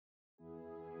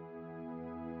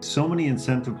So many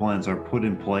incentive plans are put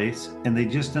in place and they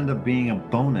just end up being a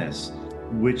bonus,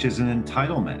 which is an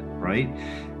entitlement, right?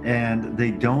 And they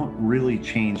don't really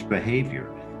change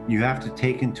behavior. You have to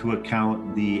take into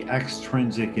account the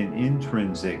extrinsic and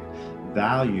intrinsic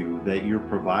value that you're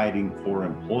providing for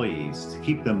employees to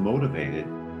keep them motivated.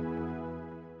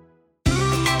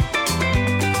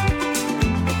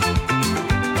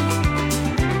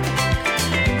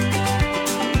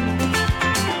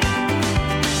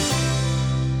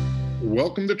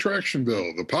 Welcome to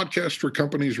Tractionville, the podcast for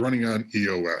companies running on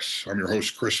EOS. I'm your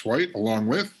host, Chris White, along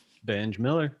with Benj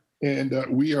Miller. And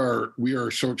we are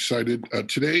so excited.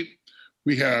 Today,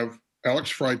 we have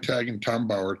Alex Freitag and Tom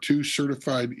Bauer, two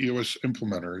certified EOS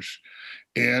implementers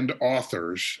and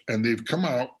authors, and they've come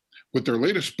out with their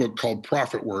latest book called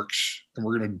Profit Works, and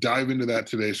we're going to dive into that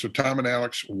today. So Tom and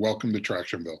Alex, welcome to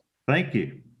Tractionville. Thank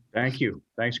you. Thank you.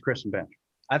 Thanks, Chris and Benj.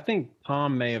 I think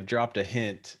Tom may have dropped a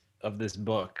hint of this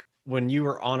book when you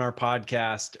were on our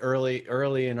podcast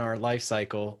early in our life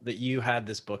cycle, that you had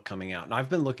this book coming out. And I've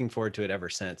been looking forward to it ever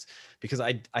since, because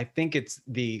I think it's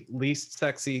the least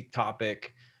sexy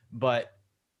topic, but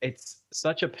it's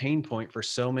such a pain point for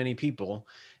so many people.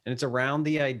 And it's around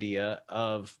the idea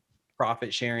of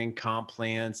profit sharing, comp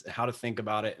plans, how to think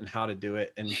about it and how to do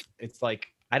it. And it's like,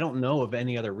 I don't know of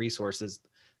any other resources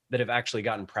that have actually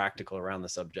gotten practical around the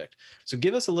subject. So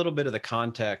give us a little bit of the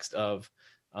context of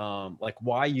like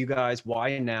why you guys,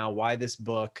 why now, why this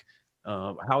book,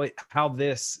 how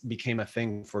this became a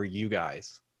thing for you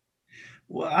guys.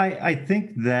 Well, I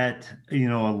think that, a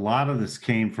lot of this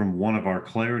came from one of our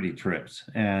clarity trips,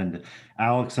 and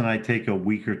Alex and I take a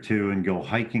week or two and go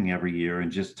hiking every year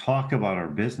and just talk about our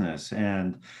business.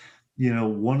 And,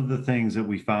 one of the things that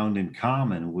we found in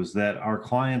common was that our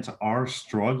clients are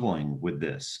struggling with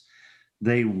this.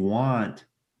 They want,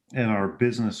 and our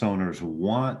business owners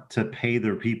want to pay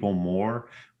their people more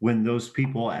when those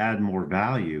people add more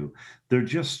value. They're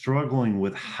just struggling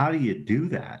with, how do you do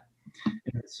that?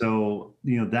 And so,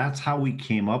 that's how we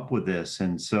came up with this.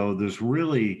 And so there's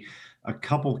really a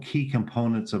couple key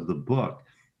components of the book.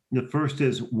 The first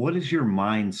is, what is your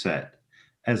mindset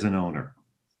as an owner?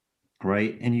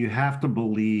 Right. And you have to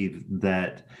believe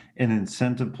that an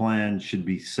incentive plan should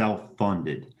be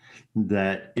self-funded,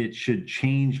 that it should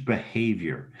change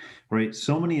behavior, right?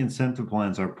 So many incentive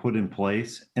plans are put in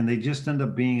place and they just end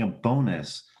up being a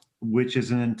bonus, which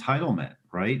is an entitlement,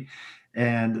 right?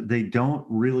 And they don't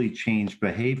really change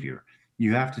behavior.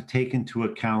 You have to take into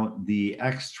account the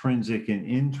extrinsic and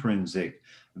intrinsic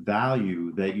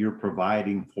value that you're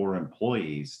providing for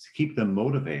employees to keep them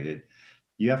motivated.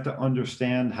 You have to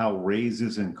understand how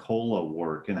raises and COLA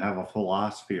work and have a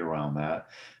philosophy around that.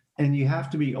 And you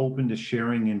have to be open to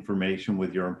sharing information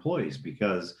with your employees,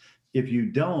 because if you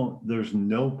don't, there's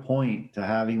no point to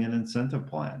having an incentive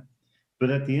plan.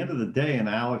 But at the end of the day, and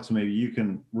Alex, maybe you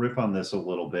can riff on this a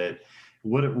little bit,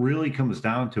 what it really comes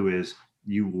down to is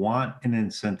you want an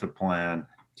incentive plan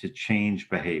to change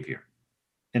behavior.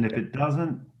 And if it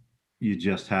doesn't, you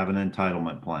just have an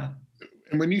entitlement plan.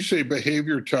 And when you say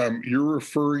behavior, Tom, you're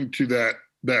referring to that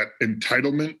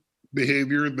entitlement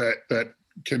behavior that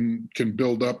can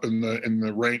build up in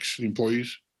the ranks of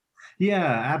employees? Yeah,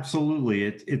 absolutely.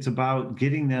 It's about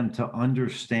getting them to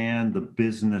understand the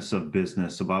business of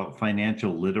business, about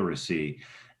financial literacy,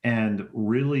 and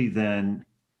really then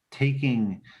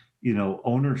taking,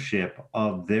 ownership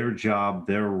of their job,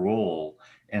 their role,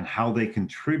 and how they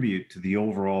contribute to the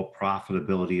overall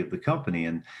profitability of the company.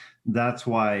 And that's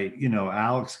why,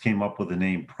 Alex came up with the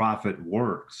name Profit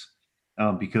Works,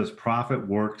 because profit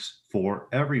works for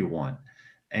everyone.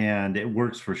 And it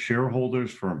works for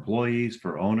shareholders, for employees,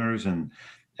 for owners. And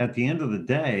at the end of the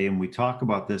day, and we talk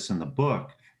about this in the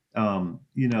book,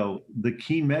 the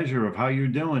key measure of how you're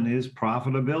doing is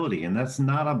profitability. And that's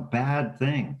not a bad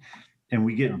thing. And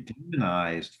we get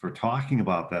demonized for talking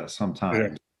about that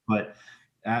sometimes. But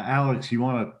Alex, you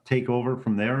want to take over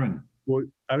from there? And Well,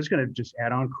 I was going to just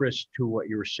add on, Chris, to what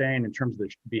you were saying in terms of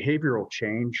the behavioral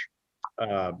change.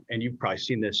 And you've probably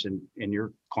seen this in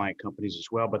your client companies as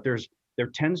well, but there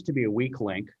tends to be a weak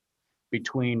link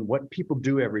between what people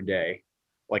do every day,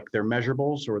 like their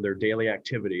measurables or their daily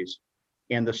activities,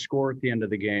 and the score at the end of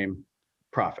the game,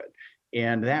 profit.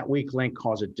 And that weak link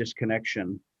causes a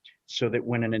disconnection, so that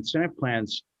when an incentive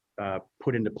plan's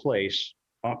put into place,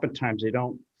 oftentimes they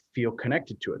don't feel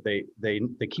connected to it.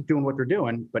 They keep doing what they're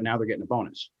doing, but now they're getting a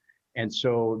bonus. And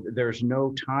so there's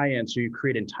no tie-in. So you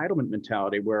create entitlement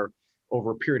mentality where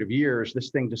over a period of years, this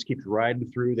thing just keeps riding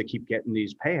through. They keep getting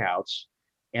these payouts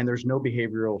and there's no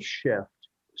behavioral shift.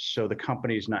 So the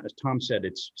company is not, as Tom said,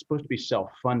 it's supposed to be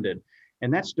self-funded.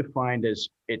 And that's defined as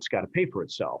it's got to pay for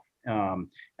itself. And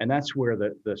that's where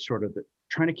the sort of the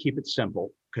trying to keep it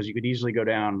simple, because you could easily go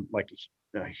down like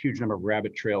a huge number of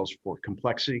rabbit trails for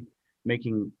complexity,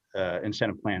 making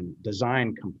incentive plan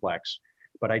design complex.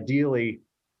 But ideally,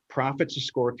 profits a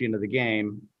score at the end of the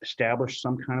game, establish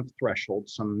some kind of threshold,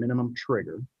 some minimum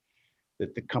trigger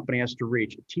that the company has to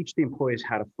reach, teach the employees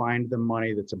how to find the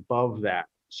money that's above that.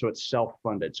 So it's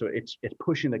self-funded. So it's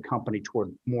pushing the company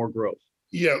toward more growth.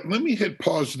 Yeah, let me hit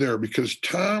pause there because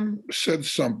Tom said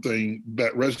something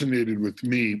that resonated with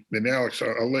me. And Alex,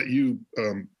 I'll let you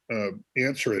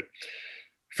answer it.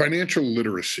 Financial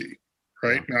literacy,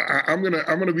 right? Yeah. Now,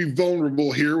 I'm gonna be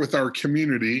vulnerable here with our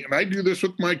community, and I do this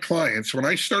with my clients. When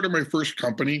I started my first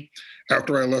company,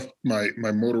 after I left my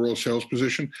Motorola sales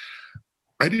position,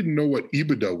 I didn't know what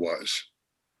EBITDA was.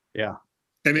 Yeah.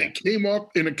 And it came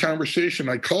up in a conversation.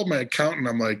 I called my accountant.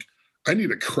 I'm like, I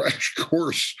need a crash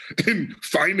course in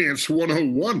finance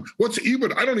 101. What's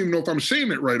EBITDA? I don't even know if I'm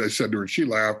saying it right. I said to her, and she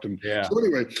laughed. And Yeah. so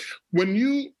anyway, when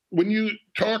you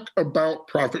talk about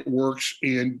ProfitWorks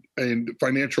and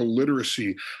financial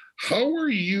literacy, how are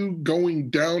you going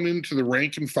down into the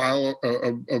rank and file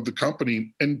of the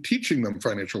company and teaching them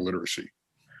financial literacy?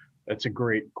 That's a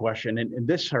great question. And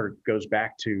this sort of goes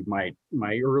back to my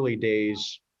early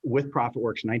days with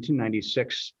ProfitWorks,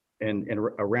 1996, and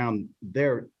around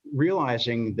there,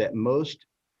 realizing that most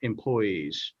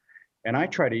employees, and I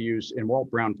try to use, and Walt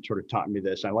Brown sort of taught me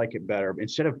this, I like it better,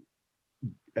 instead of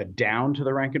down to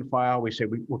the rank and file, we say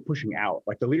we're pushing out.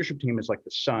 Like the leadership team is like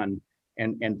the sun,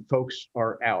 and folks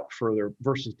are out further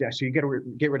versus down. So you got to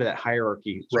get rid of that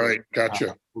hierarchy. Right,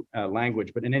 gotcha.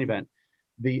 Language. But in any event,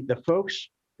 the folks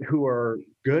who are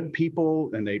good people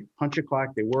and they punch a clock,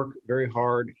 they work very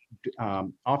hard,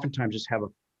 oftentimes just have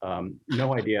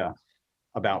no idea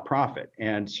about profit.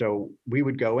 And so we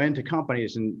would go into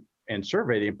companies and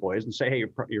survey the employees and say, hey,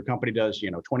 your company does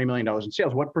 $20 million in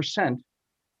sales. What percent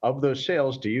of those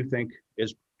sales do you think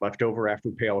is left over after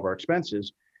we pay all of our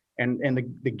expenses? And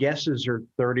the guesses are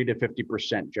 30 to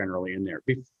 50% generally in there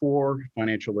before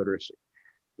financial literacy.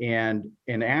 And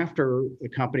after the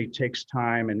company takes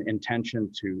time and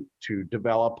intention to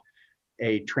develop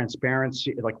a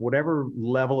transparency, like whatever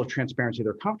level of transparency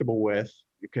they're comfortable with,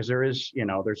 because there's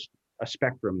a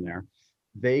spectrum there,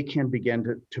 they can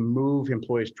begin to move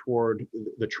employees toward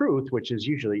the truth, which is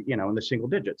usually in the single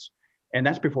digits. And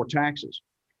that's before taxes.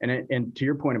 And to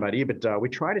your point about EBITDA, we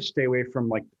try to stay away from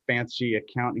like fancy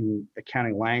accounting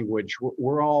language.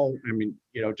 We're all,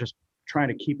 just trying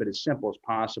to keep it as simple as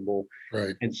possible.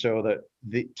 Right. And so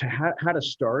how to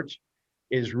start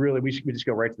is really, we just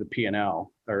go right to the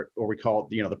P&L, or we call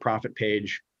it, the profit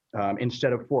page.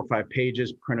 Instead of 4 or 5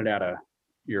 pages printed out of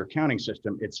your accounting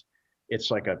system, it's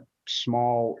like a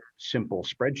small, simple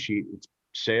spreadsheet. It's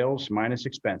sales minus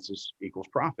expenses equals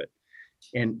profit.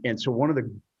 And so one of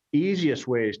the easiest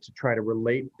ways to try to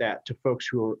relate that to folks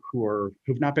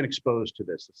who've not been exposed to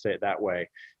this, let's say it that way,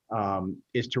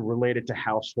 is to relate it to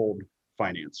household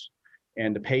finance.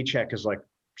 And the paycheck is like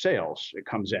sales. It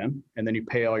comes in, and then you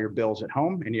pay all your bills at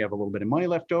home, and you have a little bit of money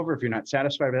left over. If you're not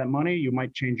satisfied with that money, you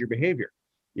might change your behavior.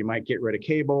 You might get rid of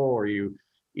cable, or you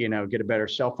get a better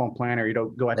cell phone plan, or you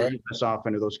don't go out to eat less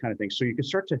often, or those kind of things. So you can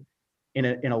start to,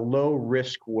 in a low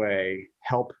risk way,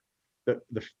 help the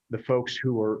folks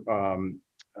who are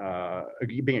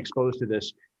being exposed to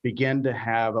this begin to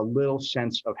have a little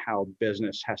sense of how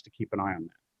business has to keep an eye on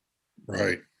that.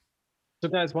 Right. So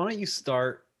guys, why don't you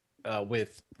start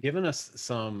with giving us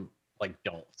some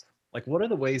don'ts? Like, what are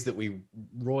the ways that we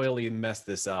royally mess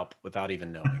this up without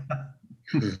even knowing?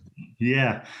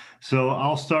 Yeah. So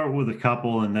I'll start with a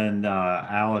couple, and then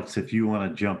Alex, if you want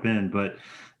to jump in. But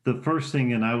the first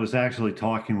thing, and I was actually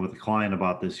talking with a client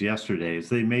about this yesterday, is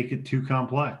they make it too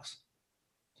complex.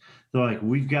 They're like,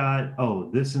 we've got,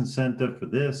 this incentive for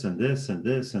this and this and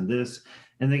this and this.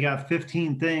 And they got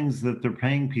 15 things that they're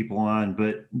paying people on,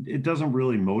 but it doesn't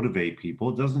really motivate people.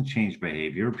 It doesn't change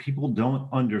behavior. People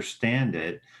don't understand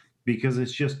it because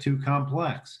it's just too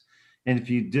complex. And if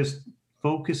you just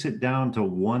focus it down to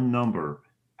one number,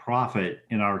 profit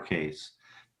in our case,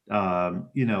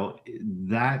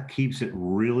 that keeps it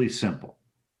really simple.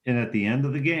 And at the end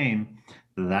of the game,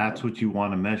 that's what you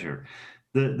want to measure.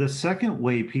 The second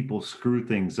way people screw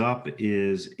things up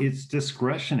is it's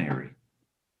discretionary,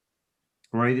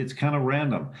 right? It's kind of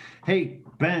random. Hey,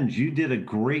 Benj, you did a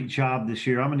great job this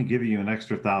year. I'm going to give you an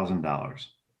extra $1,000.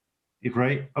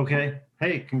 Right? Okay.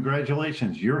 Hey,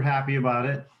 congratulations. You're happy about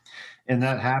it. And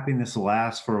that happiness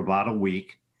lasts for about a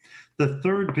week. The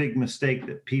third big mistake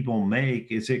that people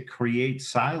make is it creates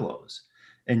silos.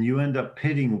 and you end up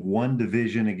pitting one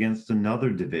division against another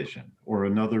division or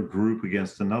another group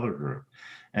against another group.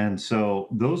 And so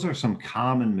those are some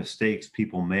common mistakes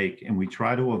people make. And we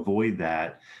try to avoid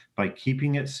that by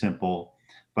keeping it simple,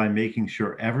 by making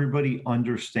sure everybody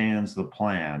understands the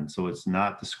plan. So it's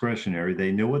not discretionary.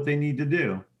 They know what they need to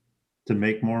do to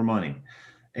make more money.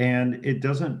 And it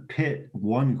doesn't pit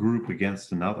one group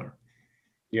against another.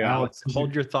 Yeah. Alex,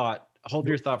 hold your thought. Hold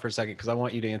your thought for a second, because I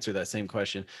want you to answer that same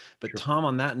question. But Sure. Tom,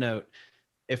 on that note,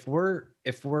 if we're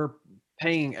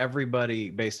paying everybody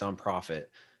based on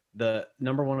profit, the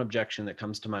number one objection that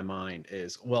comes to my mind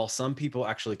is, well, some people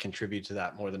actually contribute to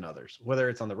that more than others, whether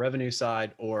it's on the revenue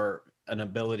side or an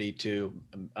ability to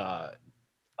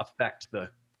affect the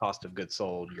cost of goods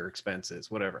sold, your expenses,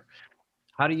 whatever.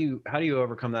 How do you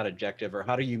overcome that objective, or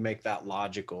how do you make that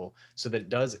logical so that it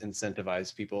does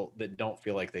incentivize people that don't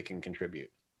feel like they can contribute?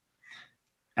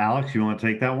 Alex, you want to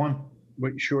take that one?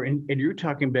 But sure. And you're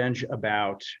talking, Benj,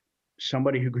 about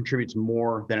somebody who contributes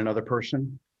more than another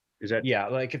person. Is that? Yeah,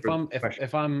 like if Good I'm question.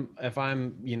 if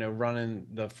I'm running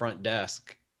the front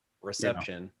desk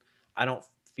reception, I don't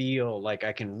feel like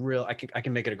I can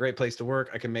make it a great place to work.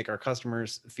 I can make our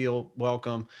customers feel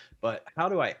welcome, but how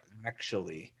do I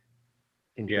actually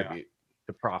contribute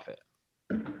to profit?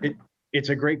 It's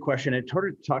a great question. It sort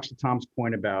of talks to Tom's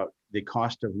point about the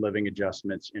cost of living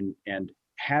adjustments and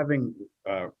having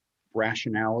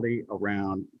rationality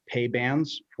around pay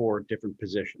bands for different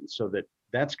positions, so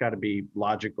that's got to be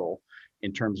logical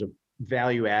in terms of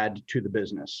value add to the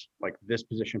business. Like, this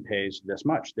position pays this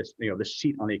much, this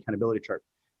seat on the accountability chart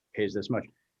pays this much.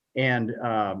 And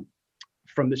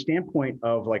from the standpoint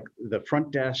of like the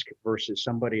front desk versus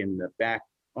somebody in the back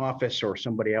office or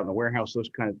somebody out in the warehouse, those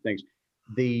kind of things,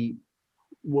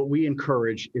 what we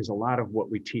encourage is a lot of what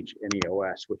we teach in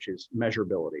EOS, which is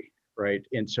measurability, right?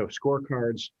 And so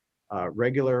scorecards,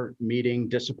 regular meeting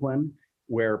discipline,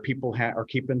 where people are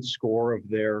keeping score of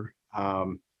their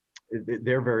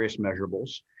various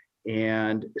measurables,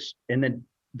 and then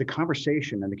the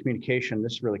conversation and the communication.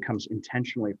 This really comes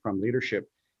intentionally from leadership,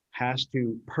 has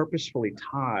to purposefully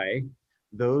tie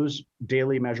those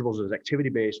daily measurables, those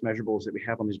activity-based measurables that we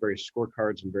have on these various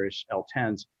scorecards and various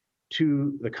L10s,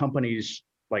 to the company's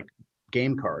like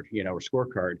game card, or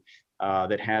scorecard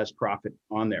that has profit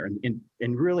on there.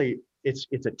 And really, it's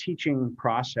a teaching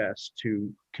process to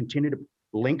continue to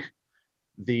link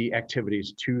the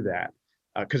activities to that,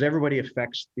 because everybody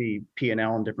affects the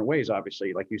P&L in different ways.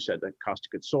 Obviously, like you said, the cost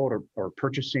of goods sold, or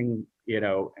purchasing,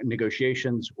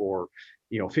 negotiations, or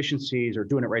efficiencies, or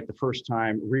doing it right the first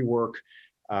time, rework,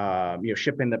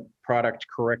 shipping the product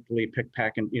correctly, pick,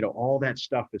 pack, and all that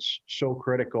stuff is so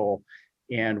critical.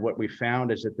 And what we found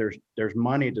is that there's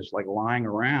money just like lying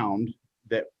around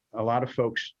that a lot of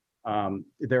folks,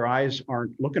 their eyes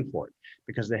aren't looking for it,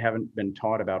 because they haven't been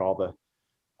taught about all the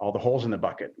holes in the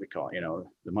bucket, we call it,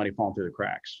 the money falling through the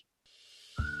cracks.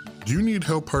 Do you need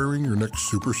help hiring your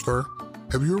next superstar?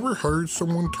 Have you ever hired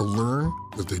someone to learn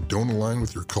that they don't align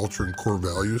with your culture and core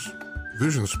values?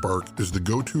 VisionSpark is the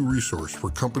go-to resource for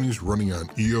companies running on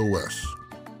EOS.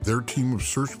 Their team of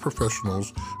search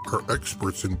professionals are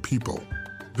experts in people.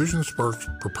 VisionSpark's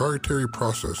proprietary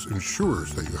process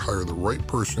ensures that you hire the right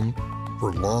person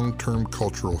for long-term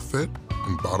cultural fit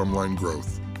and bottom-line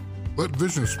growth. Let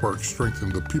VisionSpark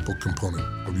strengthen the people component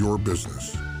of your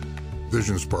business.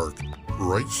 VisionSpark,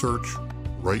 right search,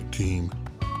 right team,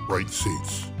 right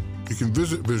seats. You can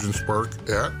visit VisionSpark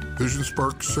at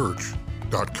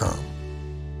visionsparksearch.com.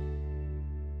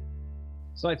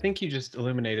 So I think you just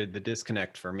illuminated the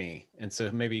disconnect for me, and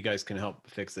so maybe you guys can help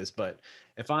fix this. But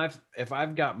if I've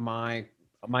got my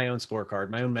own scorecard,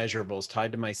 my own measurables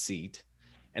tied to my seat,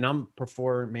 and I'm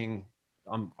performing,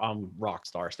 I'm rock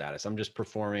star status. I'm just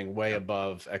performing way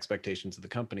above expectations of the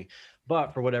company,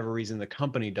 but for whatever reason, the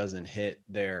company doesn't hit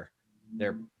their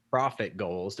profit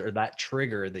goals, or that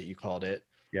trigger that you called it.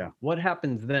 Yeah. What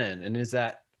happens then? And is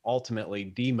that ultimately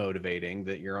demotivating,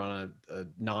 that you're on a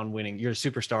non-winning, you're a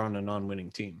superstar on a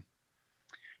non-winning team?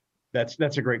 That's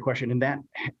a great question. And that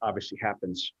obviously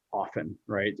happens often,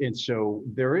 right? And so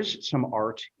there is some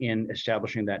art in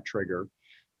establishing that trigger.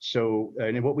 So,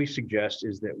 and what we suggest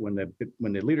is that when the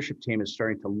leadership team is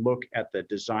starting to look at the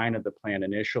design of the plan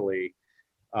initially,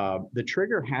 the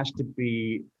trigger has to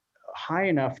be high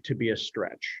enough to be a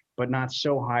stretch, but not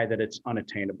so high that it's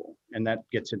unattainable. And that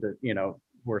gets into,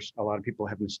 where a lot of people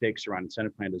have mistakes around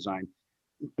incentive plan design.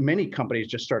 Many companies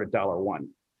just start at $1.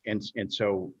 And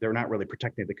so they're not really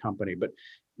protecting the company. But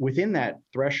within that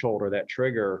threshold or that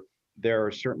trigger, there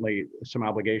are certainly some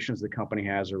obligations the company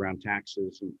has around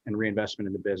taxes and reinvestment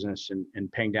in the business,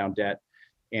 and paying down debt,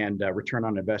 and return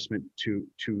on investment to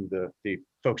the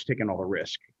folks taking all the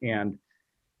risk. And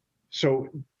so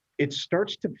it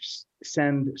starts to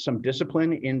send some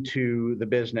discipline into the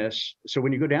business. So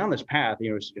when you go down this path,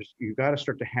 you've got to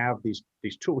start to have these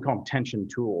tools. We call them tension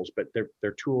tools, but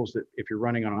they're tools that if you're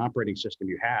running on an operating system,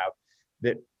 you have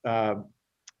that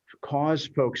cause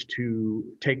folks to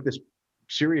take this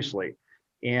seriously.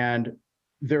 And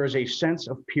there is a sense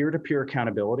of peer-to-peer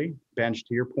accountability. Benj,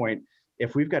 to your point,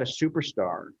 if we've got a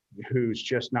superstar who's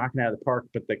just knocking out of the park,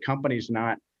 but the company's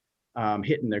not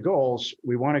hitting their goals,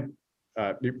 we want to.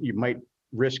 You might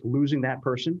risk losing that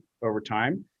person over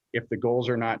time if the goals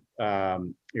are not,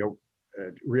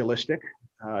 realistic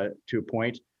to a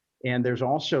point. And there's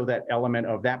also that element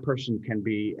of that person can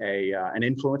be an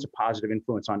influence, a positive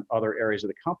influence on other areas of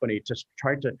the company to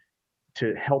try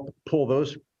to help pull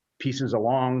those pieces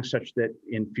along, such that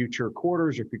in future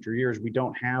quarters or future years we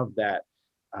don't have that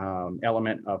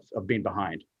element of being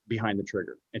behind the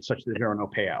trigger, and such that there are no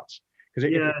payouts.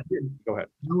 Go ahead.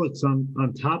 Alex,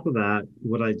 on top of that,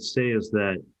 what I'd say is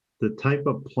that the type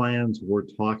of plans we're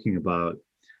talking about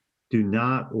do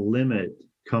not limit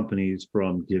companies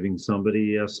from giving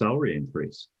somebody a salary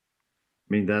increase.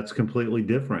 I mean, that's completely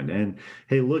different. And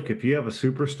hey, look, if you have a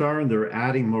superstar and they're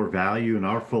adding more value, and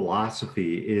our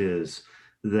philosophy is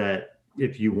that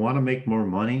if you want to make more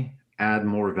money, add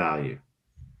more value,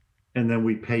 and then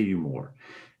we pay you more.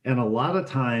 And a lot of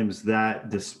times that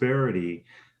disparity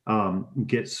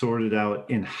gets sorted out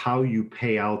in how you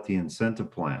pay out the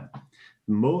incentive plan.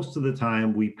 Most of the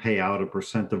time we pay out a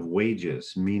percent of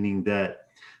wages, meaning that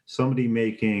somebody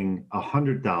making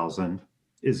 100,000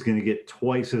 is going to get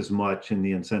twice as much in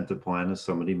the incentive plan as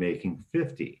somebody making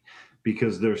 50,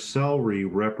 because their salary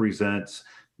represents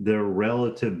their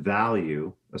relative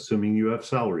value, assuming you have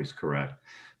salaries correct,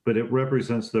 but it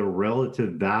represents their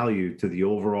relative value to the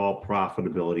overall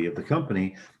profitability of the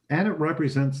company. And it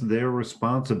represents their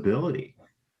responsibility.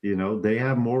 They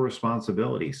have more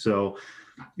responsibility. So,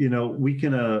 we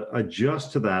can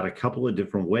adjust to that a couple of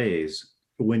different ways.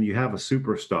 When you have a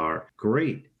superstar,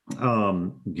 great,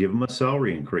 give them a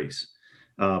salary increase.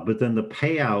 But then the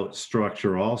payout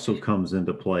structure also comes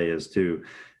into play as to,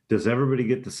 does everybody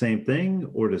get the same thing,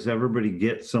 or does everybody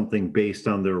get something based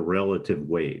on their relative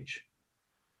wage?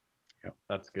 Yeah,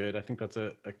 that's good. I think that's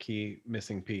a key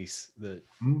missing piece that,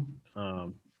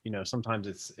 sometimes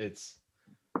it's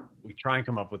we try and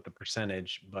come up with the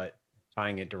percentage, but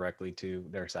tying it directly to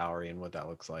their salary and what that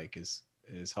looks like is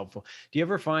helpful. Do you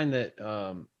ever find that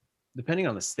depending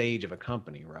on the stage of a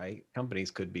company, right?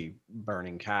 Companies could be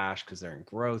burning cash because they're in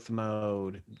growth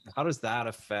mode. How does that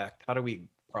affect? How do we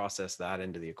process that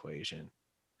into the equation?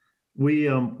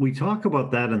 We talk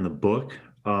about that in the book,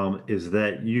 is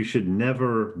that you should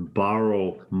never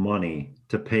borrow money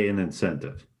to pay an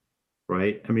incentive,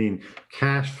 right? I mean,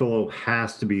 cash flow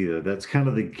has to be there. That's kind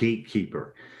of the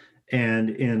gatekeeper. And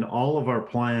in all of our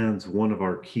plans, one of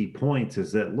our key points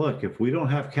is that, look, if we don't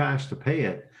have cash to pay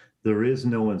it, there is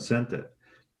no incentive,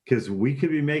 because we could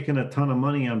be making a ton of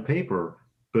money on paper,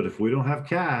 but if we don't have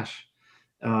cash,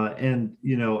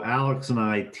 Alex and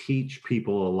I teach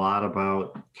people a lot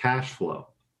about cash flow,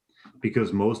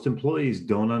 because most employees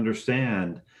don't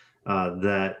understand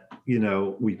that,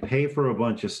 we pay for a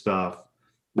bunch of stuff.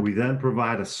 We then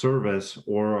provide a service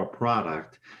or a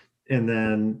product. And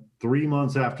then 3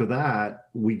 months after that,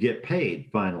 we get paid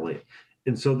finally.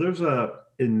 And so there's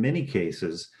in many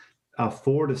cases, a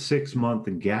 4 to 6 month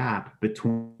gap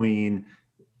between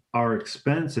our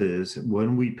expenses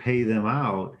when we pay them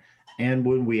out and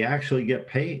when we actually get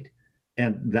paid.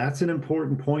 And that's an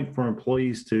important point for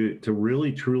employees to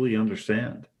really, truly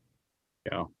understand.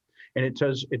 Yeah. And it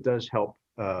does help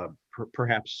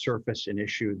perhaps surface an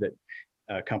issue that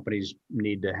companies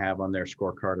need to have on their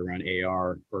scorecard around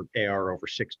AR, or AR over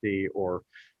 60, or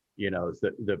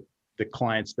the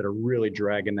clients that are really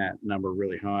dragging that number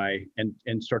really high,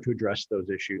 and start to address those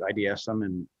issues, IDS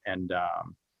them, and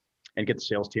get the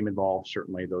sales team involved.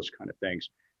 Certainly those kind of things.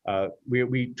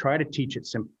 We try to teach it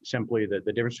simply that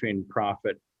the difference between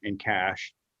profit and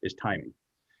cash is timing.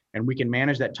 And we can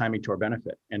manage that timing to our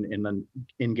benefit, and then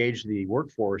engage the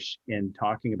workforce in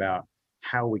talking about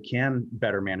how we can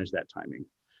better manage that timing.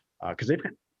 Because they've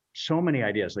got so many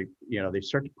ideas. Like, they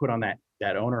start to put on that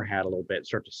owner hat a little bit,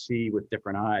 start to see with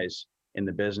different eyes in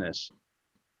the business.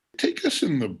 Take us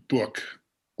in the book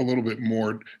a little bit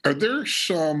more. Do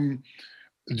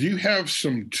you have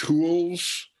some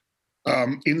tools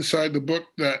inside the book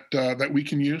that we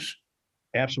can use?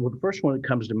 Absolutely. The first one that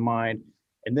comes to mind,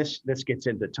 and this gets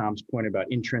into Tom's point about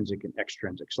intrinsic and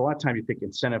extrinsic. So a lot of times you think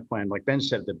incentive plan, like Ben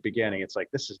said at the beginning, it's like,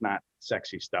 this is not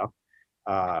sexy stuff.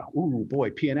 Ooh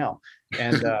boy, P&L.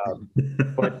 And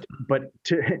but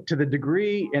to the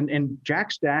degree, and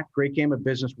Jack Stack, Great Game of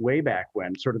Business, way back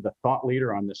when, sort of the thought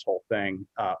leader on this whole thing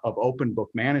of open book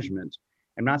management.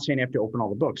 I'm not saying you have to open all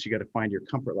the books. You got to find your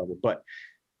comfort level, but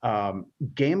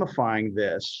gamifying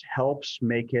this helps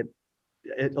make it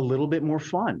a little bit more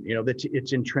fun. You know, that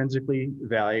it's intrinsically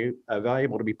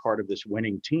valuable to be part of this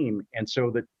winning team. And so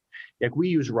that, like, we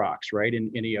use rocks, right, in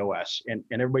EOS, and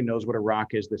everybody knows what a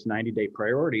rock is, this 90-day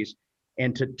priorities.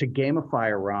 And to gamify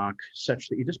a rock such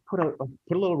that you just put a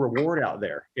little reward out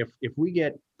there. If we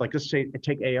get, like, let's say,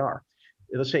 take AR.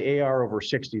 Let's say AR over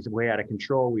 60 is way out of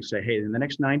control. We say, hey, in the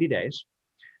next 90 days,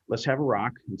 let's have a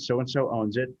rock, and so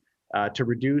owns it, to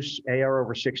reduce AR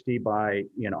over 60 by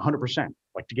 100%,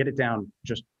 like to get it down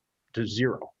just to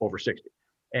 0 over 60.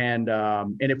 And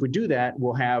if we do that,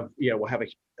 we'll have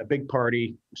a big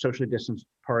party, socially distanced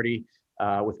party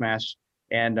with masks,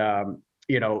 and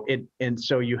and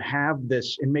so you have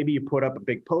this, and maybe you put up a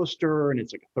big poster, and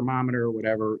it's like a thermometer or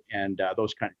whatever, and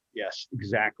those kind of, yes,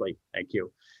 exactly, thank you,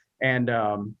 and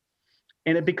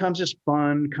it becomes this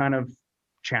fun kind of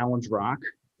challenge rock.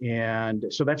 And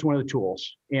so that's one of the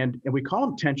tools, and we call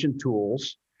them tension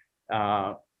tools.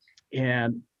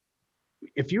 And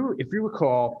if you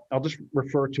recall, I'll just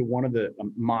refer to one of the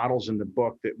models in the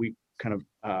book that we kind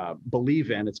of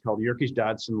believe in. It's called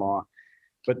Yerkes-Dodson law.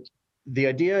 But the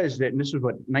idea is that, and this was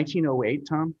what, 1908,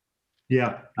 Tom?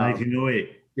 Yeah,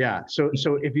 1908. Yeah. So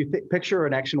if you picture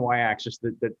an X and Y axis,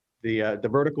 the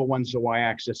vertical one's the Y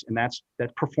axis, and that's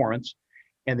performance,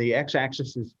 and the X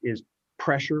axis is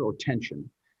pressure or tension.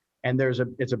 And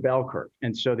it's a bell curve.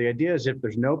 And so the idea is, if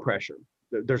there's no pressure,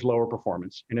 there's lower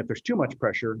performance. And if there's too much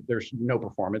pressure, there's no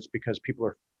performance, because people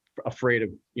are afraid of,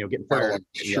 getting fired.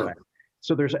 Sure.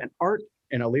 So there's an art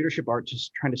and a leadership art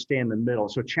just trying to stay in the middle.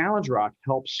 So Challenge Rock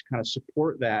helps kind of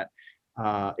support that.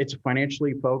 It's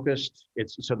financially focused.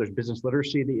 So there's business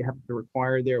literacy that you have to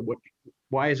require there.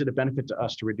 Why is it a benefit to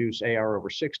us to reduce AR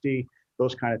over 60?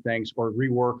 Those kind of things, or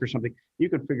rework or something. You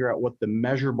can figure out what the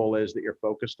measurable is that you're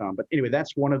focused on. But anyway,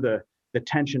 that's one of the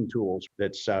tension tools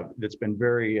that's been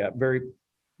very very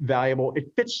valuable.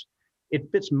 It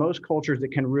fits most cultures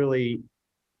that can really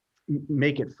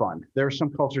make it fun. There are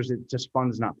some cultures that just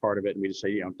fun's not part of it, and we just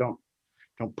say,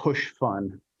 don't push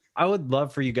fun. I would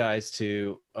love for you guys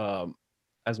to,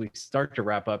 as we start to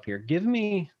wrap up here, give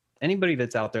me anybody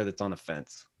that's out there that's on the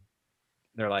fence.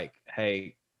 They're like,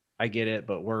 hey, I get it,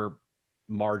 but we're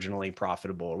marginally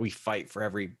profitable, or we fight for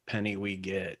every penny we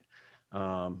get,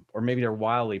 or maybe they're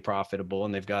wildly profitable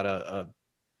and they've got a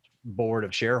board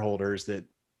of shareholders that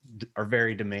are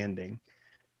very demanding.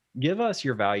 Give us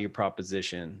your value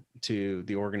proposition to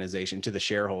the organization, to the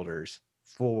shareholders,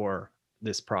 for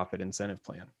this profit incentive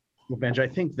plan. Well, Benj, I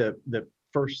think the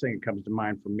first thing that comes to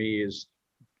mind for me is,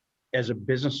 as a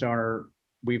business owner,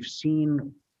 we've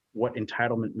seen what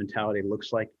entitlement mentality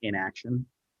looks like in action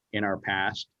in our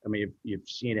past. I mean, you've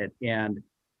seen it. And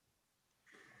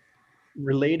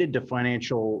related to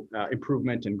financial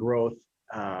improvement and growth,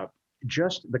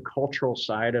 just the cultural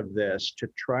side of this, to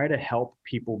try to help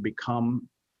people become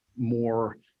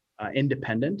more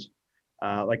independent.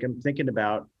 Like, I'm thinking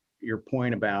about your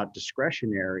point about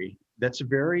discretionary. That's a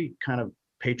very kind of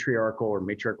patriarchal or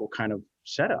matriarchal kind of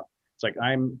setup. It's like,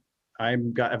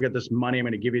 I've got this money I'm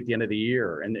going to give you at the end of the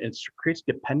year, and it creates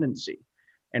dependency.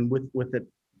 And with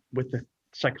the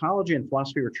psychology and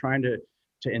philosophy we're trying to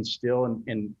instill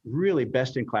in really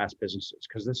best-in-class businesses,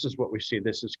 because this is what we see.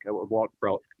 This is what Walt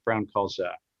Brown calls,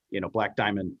 black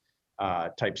diamond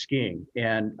type skiing,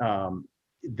 and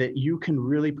that you can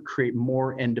really create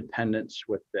more independence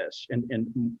with this.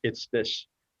 And it's this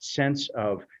sense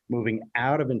of moving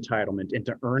out of entitlement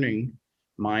into earning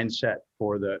mindset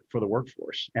for the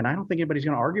workforce. And I don't think anybody's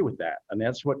going to argue with that. And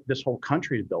that's what this whole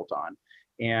country is built on.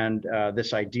 And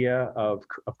this idea of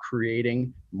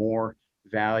creating more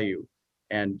value.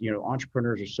 And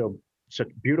entrepreneurs are such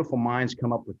beautiful minds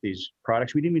come up with these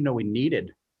products. We didn't even know we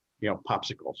needed,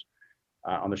 popsicles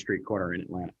on the street corner in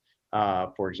Atlanta,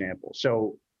 for example.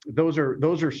 So those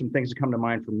are some things that come to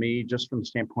mind for me, just from the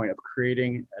standpoint of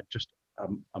creating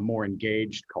a more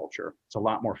engaged culture. It's a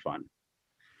lot more fun.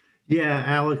 Yeah,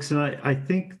 Alex, and I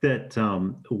think that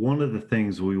one of the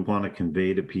things we want to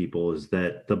convey to people is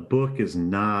that the book is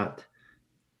not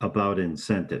about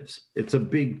incentives. It's a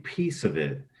big piece of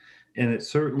it, and it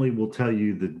certainly will tell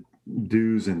you the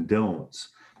do's and don'ts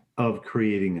of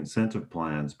creating incentive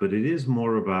plans, but it is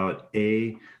more about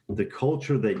A, the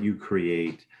culture that you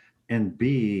create, and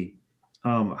B,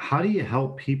 how do you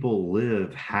help people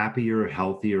live happier,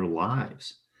 healthier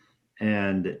lives?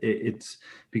 And it's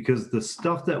because the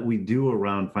stuff that we do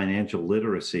around financial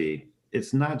literacy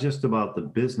it's not just about the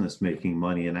business making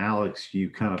money. And Alex, you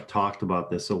kind of talked about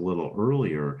this a little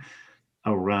earlier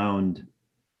around,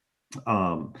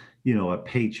 a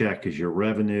paycheck is your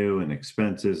revenue and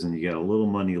expenses, and you got a little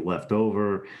money left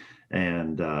over.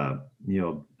 And,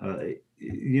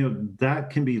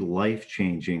 that can be life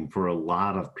changing for a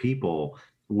lot of people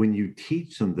when you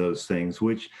teach them those things,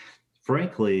 which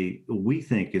frankly, we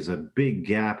think is a big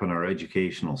gap in our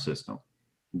educational system,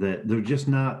 that they're just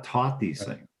not taught these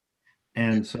things.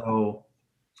 And so,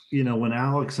 when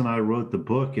Alex and I wrote the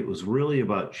book, it was really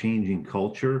about changing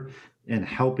culture and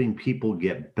helping people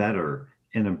get better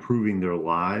and improving their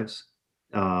lives.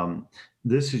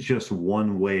 This is just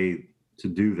one way to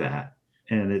do that.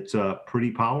 And it's a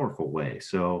pretty powerful way.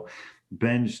 So,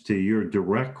 Benj, to your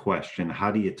direct question,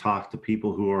 how do you talk to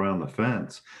people who are on the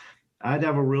fence? I'd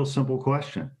have a real simple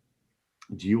question.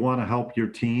 Do you want to help your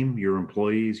team, your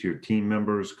employees, your team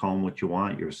members, call them what you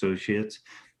want, your associates?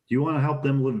 Do you want to help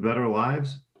them live better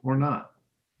lives or not?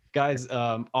 Guys,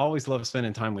 always love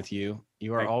spending time with you.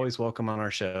 You are always welcome on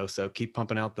our show. So keep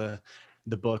pumping out the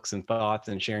books and thoughts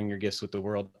and sharing your gifts with the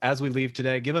world. As we leave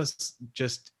today, give us,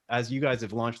 just as you guys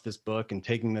have launched this book and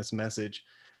taking this message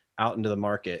out into the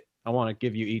market, I want to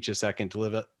give you each a second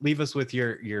to leave us with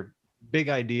your big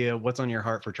idea. What's on your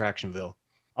heart for Tractionville?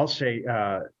 I'll say,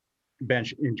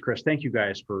 Benj and Chris, thank you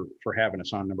guys for having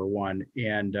us on, number one.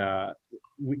 And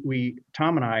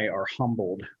Tom and I are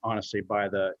humbled, honestly, by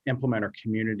the implementer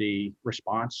community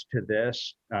response to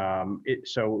this.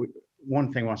 So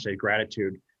one thing I want to say,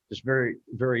 gratitude, just very,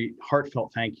 very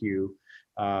heartfelt thank you.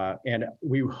 And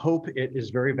we hope it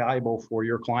is very valuable for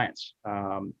your clients.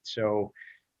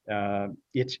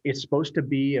 It's supposed to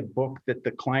be a book that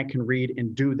the client can read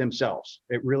and do themselves.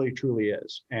 It really truly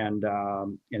is. And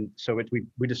so we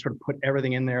just sort of put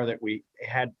everything in there that we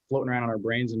had floating around in our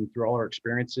brains and through all our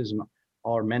experiences and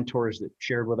all our mentors that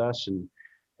shared with us.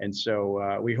 And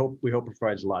so we hope it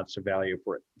provides lots of value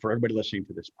for everybody listening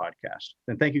to this podcast.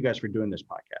 And thank you guys for doing this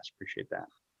podcast. Appreciate that.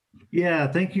 Yeah,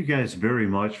 thank you guys very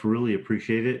much. Really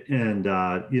appreciate it. And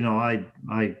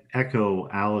I echo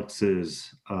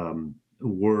Alex's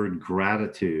word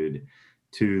gratitude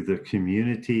to the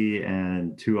community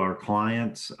and to our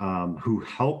clients who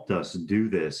helped us do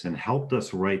this and helped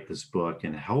us write this book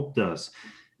and helped us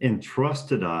and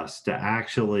trusted us to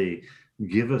actually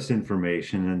give us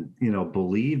information and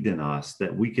believed in us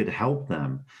that we could help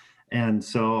them. And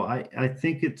so I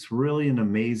think it's really an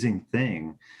amazing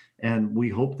thing. And we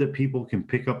hope that people can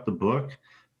pick up the book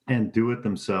and do it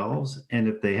themselves. And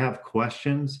if they have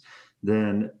questions,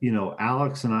 then,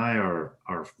 Alex and I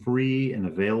are free and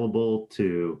available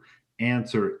to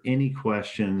answer any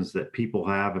questions that people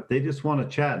have. If they just want to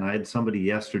chat, and I had somebody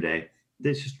yesterday,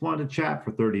 they just wanted to chat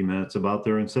for 30 minutes about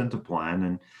their incentive plan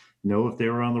and know if they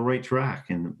were on the right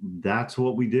track. And that's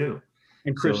what we do.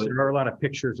 And Chris, there are a lot of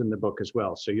pictures in the book as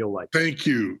well, so you'll like. Thank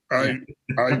you. I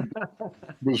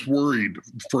was worried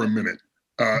for a minute.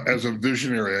 As a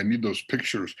visionary, I need those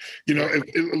pictures.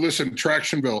 Listen,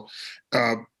 Tractionville,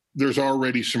 there's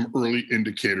already some early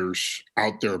indicators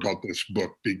out there about this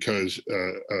book because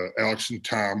Alex and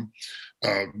Tom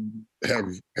have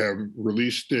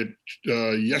released it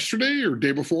yesterday or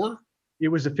day before? It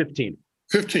was the 15th.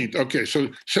 15th. Okay. So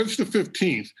since the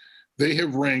 15th, they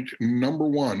have ranked number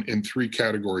one in 3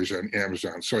 categories on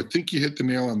Amazon. So I think you hit the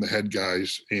nail on the head,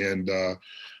 guys. And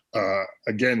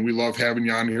again, we love having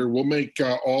you on here. We'll make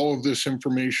all of this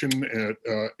information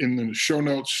in the show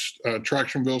notes,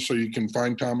 Tractionville, so you can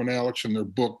find Tom and Alex and their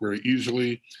book very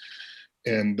easily.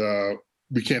 And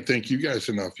we can't thank you guys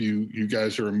enough. You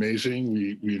guys are amazing.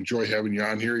 We enjoy having you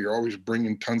on here. You're always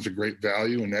bringing tons of great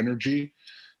value and energy.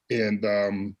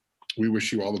 And we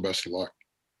wish you all the best of luck.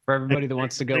 For everybody that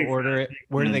wants to go order it,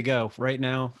 where do they go right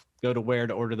now? Go to where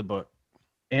to order the book?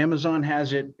 Amazon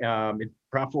has it.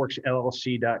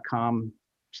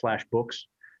 ProfitWorksLLC.com/books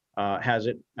has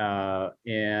it.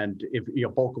 And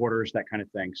if bulk orders, that kind of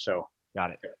thing. So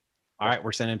got it. All right.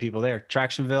 We're sending people there.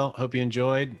 Tractionville. Hope you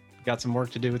enjoyed. Got some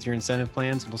work to do with your incentive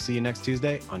plans. We'll see you next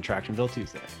Tuesday on Tractionville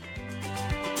Tuesday.